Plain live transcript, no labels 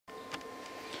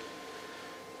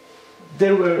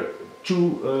There were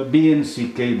two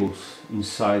BNC cables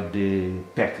inside the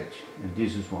package, and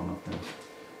this is one of them.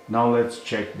 Now let's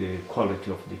check the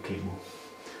quality of the cable.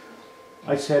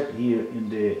 I set here in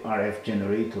the RF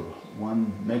generator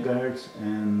 1 MHz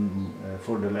and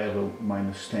for the level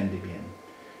minus 10 dBm.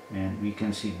 And we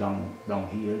can see down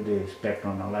here the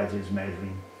spectrum analyzer is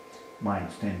measuring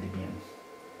minus 10 dBm.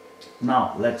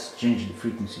 Now let's change the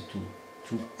frequency to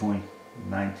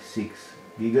 2.96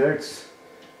 GHz.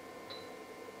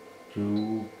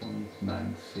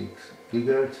 2.96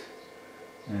 GHz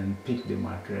and pick the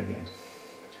marker again.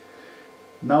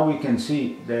 Now we can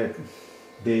see that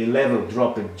the level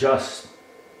dropped just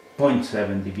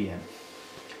 0.7 dBm.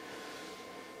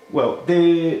 Well,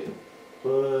 the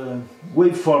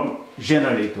waveform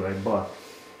generator I bought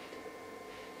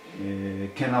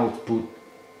can output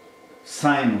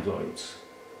sinusoids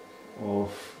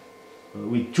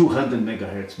with 200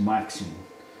 MHz maximum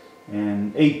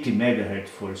and 80 MHz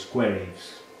for square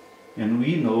waves. And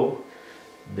we know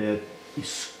that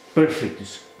perfect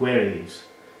square waves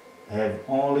have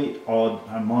only odd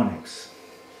harmonics.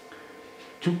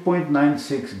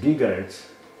 2.96 GHz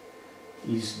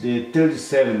is the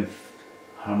 37th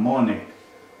harmonic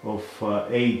of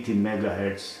 80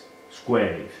 MHz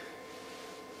square wave.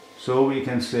 So we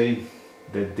can say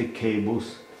that the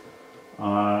cables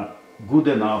are good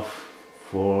enough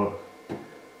for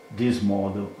this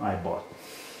model I bought.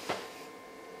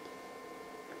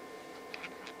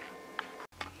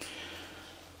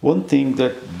 One thing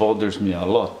that bothers me a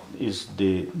lot is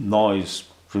the noise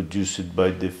produced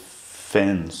by the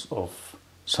fans of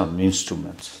some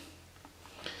instruments.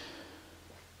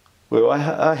 Well,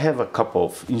 I have a couple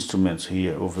of instruments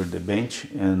here over the bench,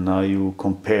 and I will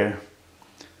compare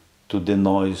to the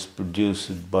noise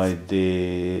produced by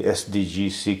the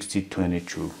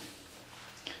SDG6022.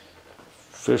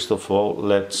 First of all,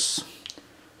 let's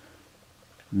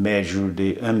measure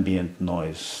the ambient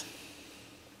noise.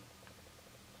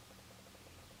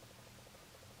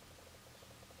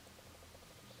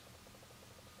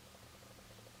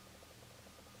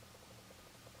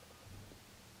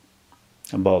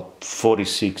 About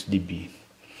 46 dB.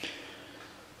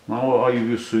 Now I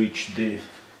will switch the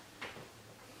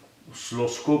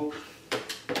oscilloscope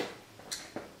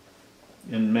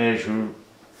and measure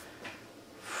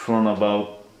from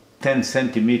about 10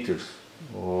 centimeters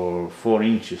or 4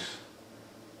 inches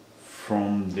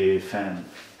from the fan.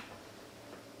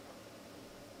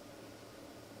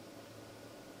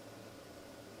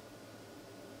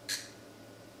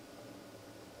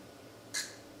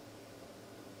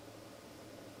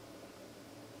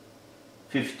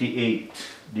 .58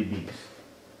 dB.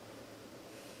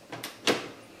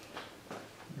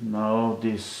 Now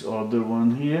this other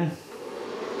one here,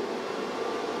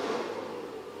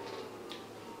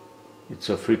 it's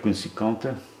a frequency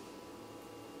counter.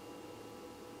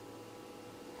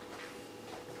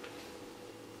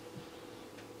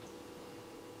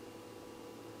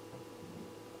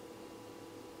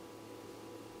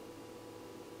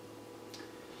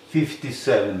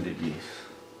 .57 dB.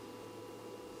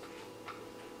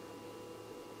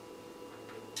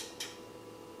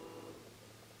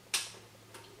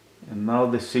 And now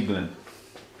the Siglent.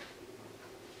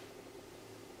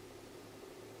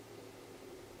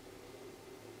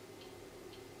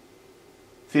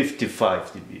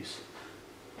 .55 dB.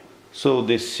 So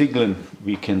the Siglent,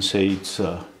 we can say it's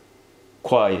a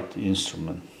quiet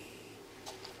instrument.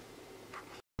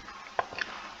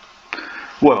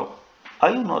 Well,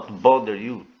 I will not bother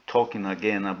you talking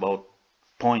again about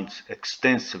points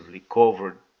extensively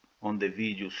covered on the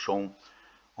videos shown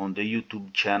on the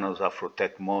YouTube channels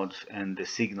Afrotechmods and the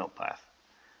Signal Path.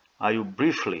 I will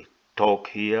briefly talk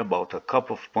here about a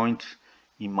couple of points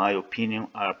in my opinion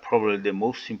are probably the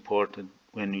most important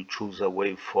when you choose a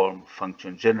waveform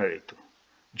function generator.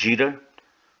 Jitter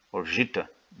or jitter,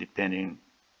 depending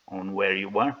on where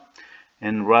you are,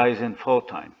 and rise and fall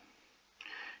time.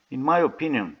 In my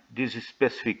opinion, these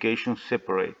specifications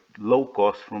separate low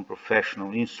cost from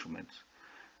professional instruments,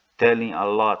 telling a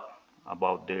lot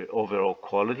about the overall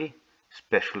quality,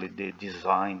 especially the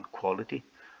design quality,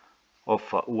 of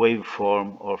a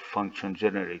waveform or function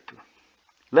generator.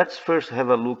 Let's first have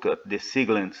a look at the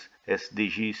Siglent's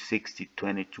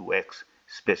SDG6022X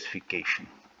specification.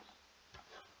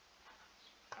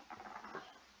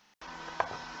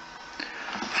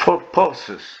 For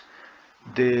pulses,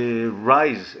 the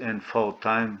rise and fall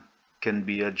time can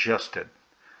be adjusted,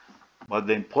 but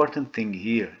the important thing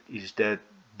here is that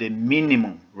the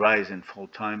minimum rise and fall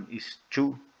time is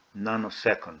 2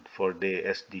 nanoseconds for the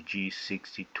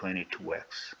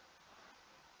SDG6022X.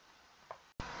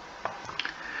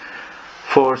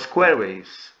 For square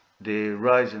waves, the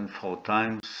rise and fall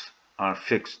times are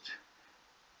fixed,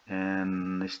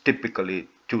 and it's typically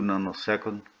 2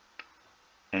 nanoseconds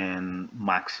and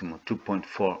maximum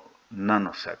 2.4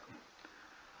 nanoseconds.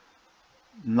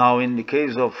 Now in the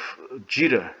case of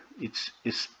jitter, it's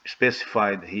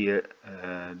specified here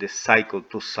the cycle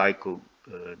to cycle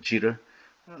jitter.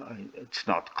 It's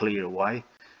not clear why,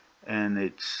 and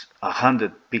it's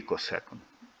 100 picoseconds.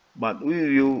 But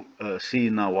we will see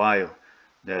in a while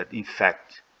that in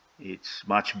fact it's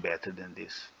much better than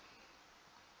this.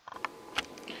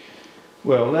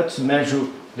 Well, let's measure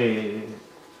the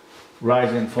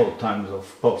rise and fall times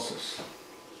of pulses.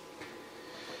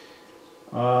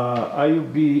 I will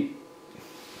be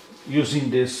using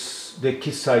the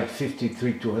Keysight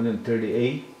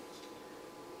 53230A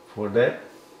for that.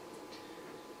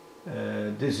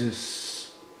 This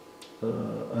is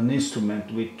an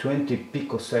instrument with 20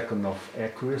 picoseconds of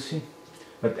accuracy,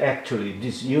 but actually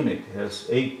this unit has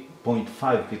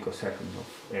 8.5 picoseconds of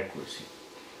accuracy.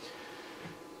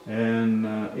 And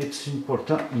it's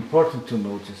important to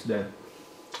notice that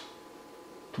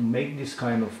to make this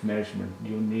kind of measurement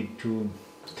you need to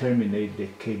terminate the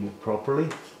cable properly.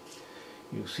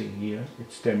 You see here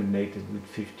it's terminated with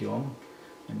 50 ohm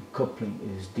and coupling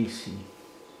is DC.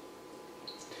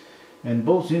 And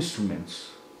both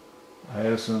instruments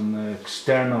has an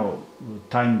external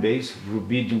time base,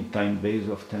 rubidium time base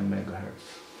of 10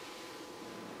 megahertz.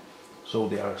 So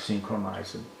they are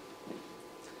synchronized.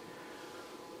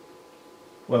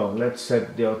 Well, let's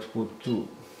set the output to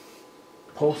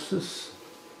pulses,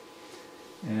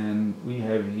 and we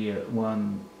have here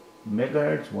 1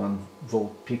 megahertz, 1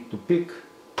 volt peak to peak,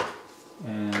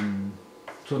 and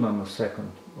 2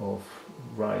 nanoseconds of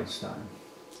rise time.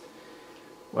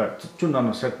 Well, 2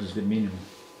 nanoseconds is the minimum.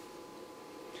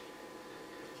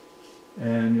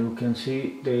 And you can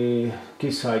see the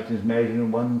Keysight is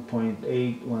measuring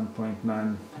 1.8,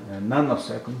 1.9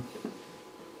 nanosecond,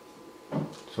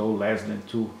 so less than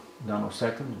 2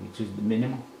 nanoseconds, which is the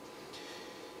minimum.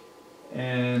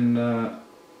 And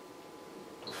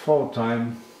fall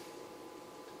time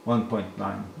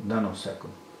 1.9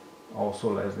 nanosecond,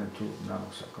 also less than 2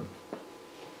 nanoseconds.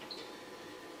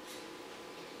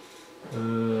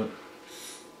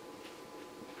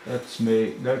 Let's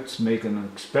make an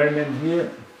experiment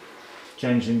here,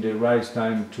 changing the rise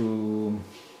time to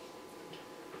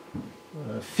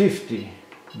 50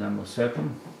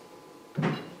 nanoseconds.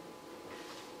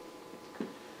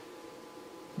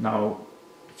 Now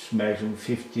it's measuring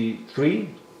 53,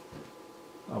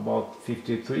 about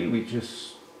 53, which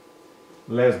is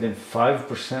less than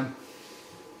 5%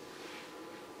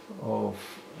 of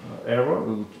error,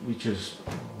 which is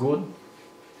good.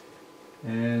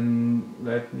 And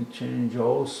let me change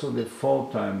also the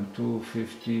fall time to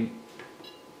 50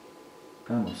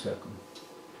 nanoseconds.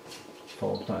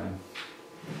 Fall time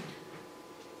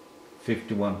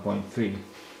 51.3.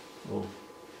 Oh,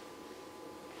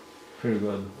 very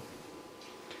good.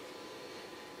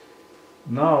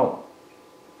 Now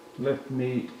let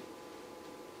me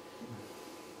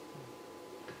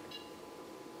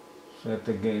set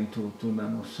again to 2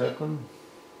 nanoseconds.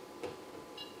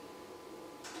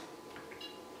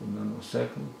 2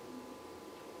 nanoseconds,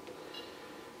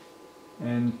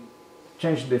 and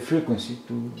change the frequency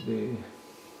to the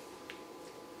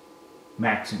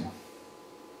maximum,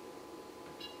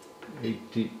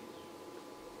 80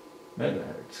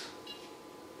 megahertz.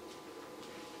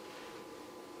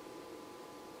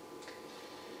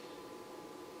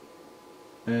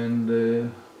 And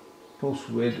pulse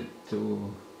width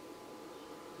to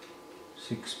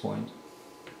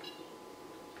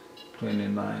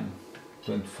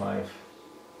 6.2925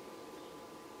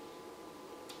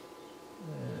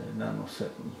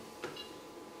 nanosecond.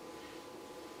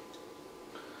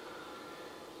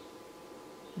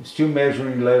 Still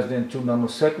measuring less than 2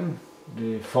 nanoseconds,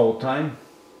 the fall time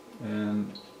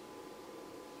and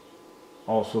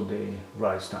also the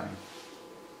rise time.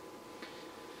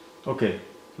 Okay,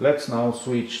 let's now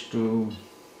switch to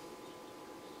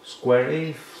square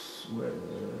wave,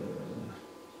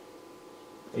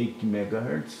 80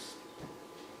 megahertz,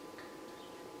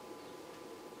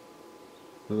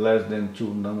 less than 2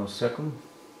 nanoseconds,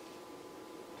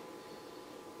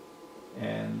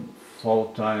 and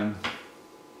fall time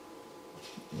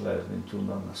less than 2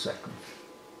 nanoseconds.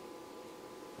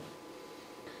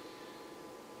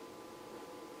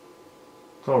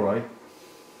 It's all right.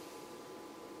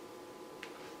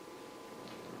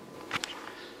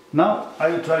 Now I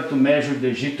will try to measure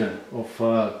the jitter of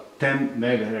 10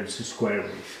 megahertz square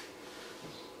wave.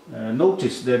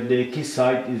 Notice that the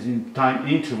Keysight is in time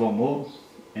interval mode,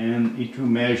 and it will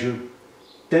measure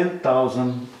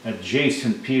 10,000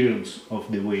 adjacent periods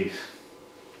of the wave.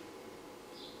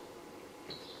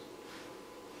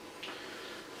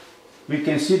 We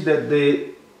can see that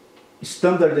the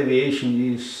standard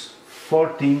deviation is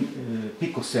 14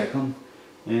 picosecond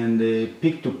and the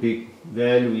peak-to-peak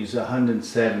value is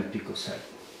 107 picosecond.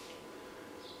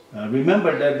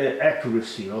 Remember that the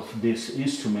accuracy of this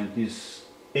instrument is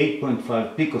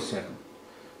 8.5 picosecond,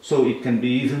 so it can be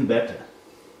even better.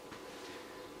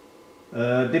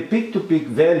 The peak-to-peak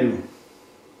value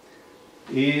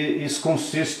is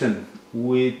consistent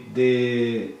with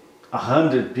the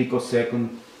 100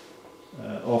 picosecond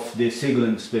of the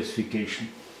Siglent specification.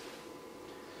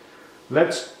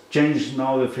 Let's change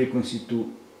now the frequency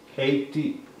to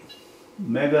 80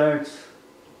 megahertz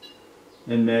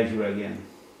and measure again.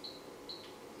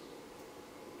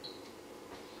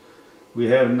 We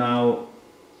have now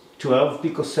 12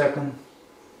 picosecond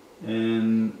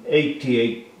and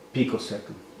 88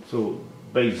 picosecond, so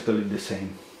basically the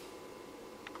same.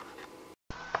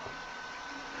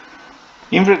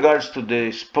 In regards to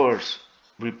the spurs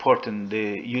reported in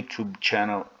the YouTube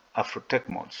channel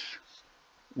Afrotechmods,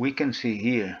 we can see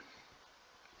here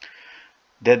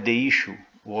that the issue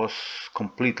was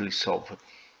completely solved.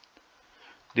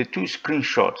 The two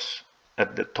screenshots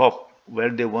at the top were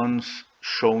the ones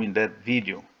shown in that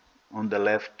video. On the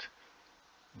left,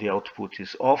 the output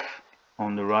is off.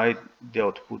 On the right, the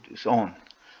output is on.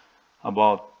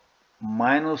 About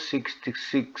minus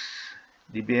 66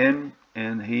 dBm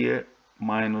and here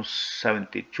minus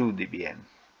 72 dBm.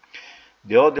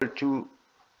 The other two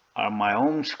are my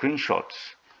own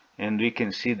screenshots, and we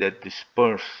can see that the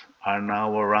spurs are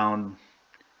now around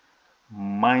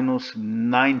minus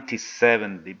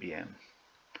 97 dBm,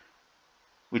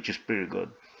 which is pretty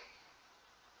good.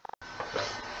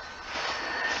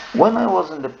 When I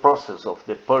was in the process of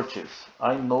the purchase,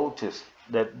 I noticed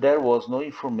that there was no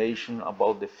information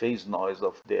about the phase noise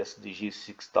of the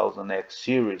SDG6000X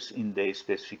series in the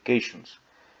specifications,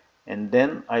 and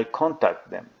then I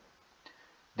contacted them.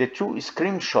 The two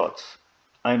screenshots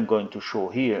I'm going to show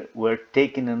here were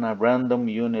taken in a random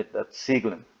unit at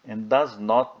Siglent and does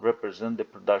not represent the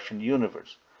production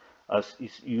universe, as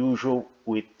is usual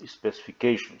with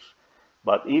specifications.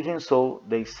 But even so,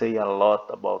 they say a lot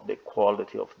about the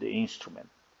quality of the instrument.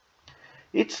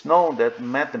 It's known that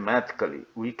mathematically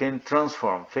we can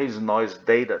transform phase noise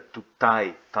data to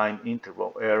time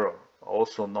interval error,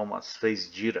 also known as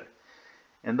phase jitter.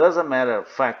 And as a matter of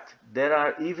fact, there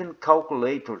are even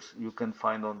calculators you can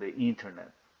find on the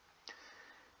internet.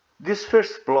 This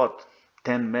first plot,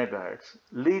 10 MHz,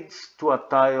 leads to a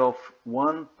tie of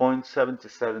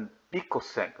 1.77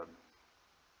 picosecond.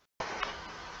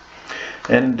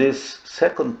 And this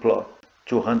second plot,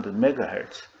 200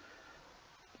 MHz,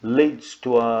 leads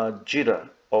to a jitter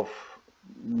of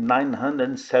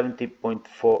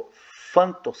 970.4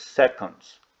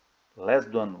 femtoseconds, less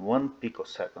than 1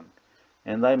 picosecond.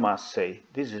 And I must say,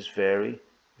 this is very,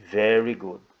 very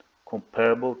good,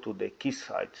 comparable to the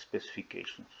Keysight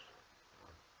specifications.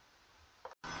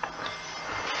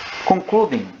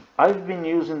 Concluding, I've been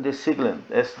using the Siglent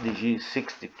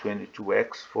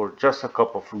SDG6022X for just a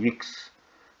couple of weeks,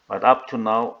 but up to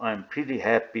now I'm pretty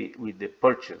happy with the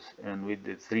purchase and with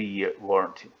the 3-year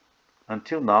warranty.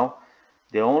 Until now,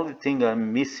 the only thing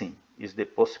I'm missing is the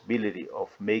possibility of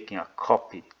making a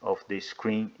copy of the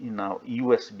screen in a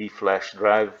USB flash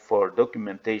drive for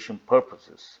documentation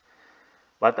purposes,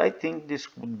 but I think this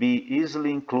could be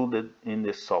easily included in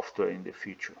the software in the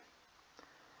future.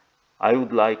 I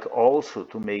would like also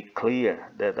to make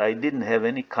clear that I didn't have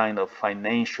any kind of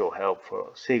financial help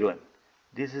for Siglent.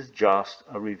 This is just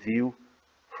a review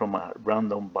from a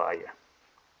random buyer.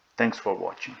 Thanks for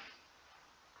watching.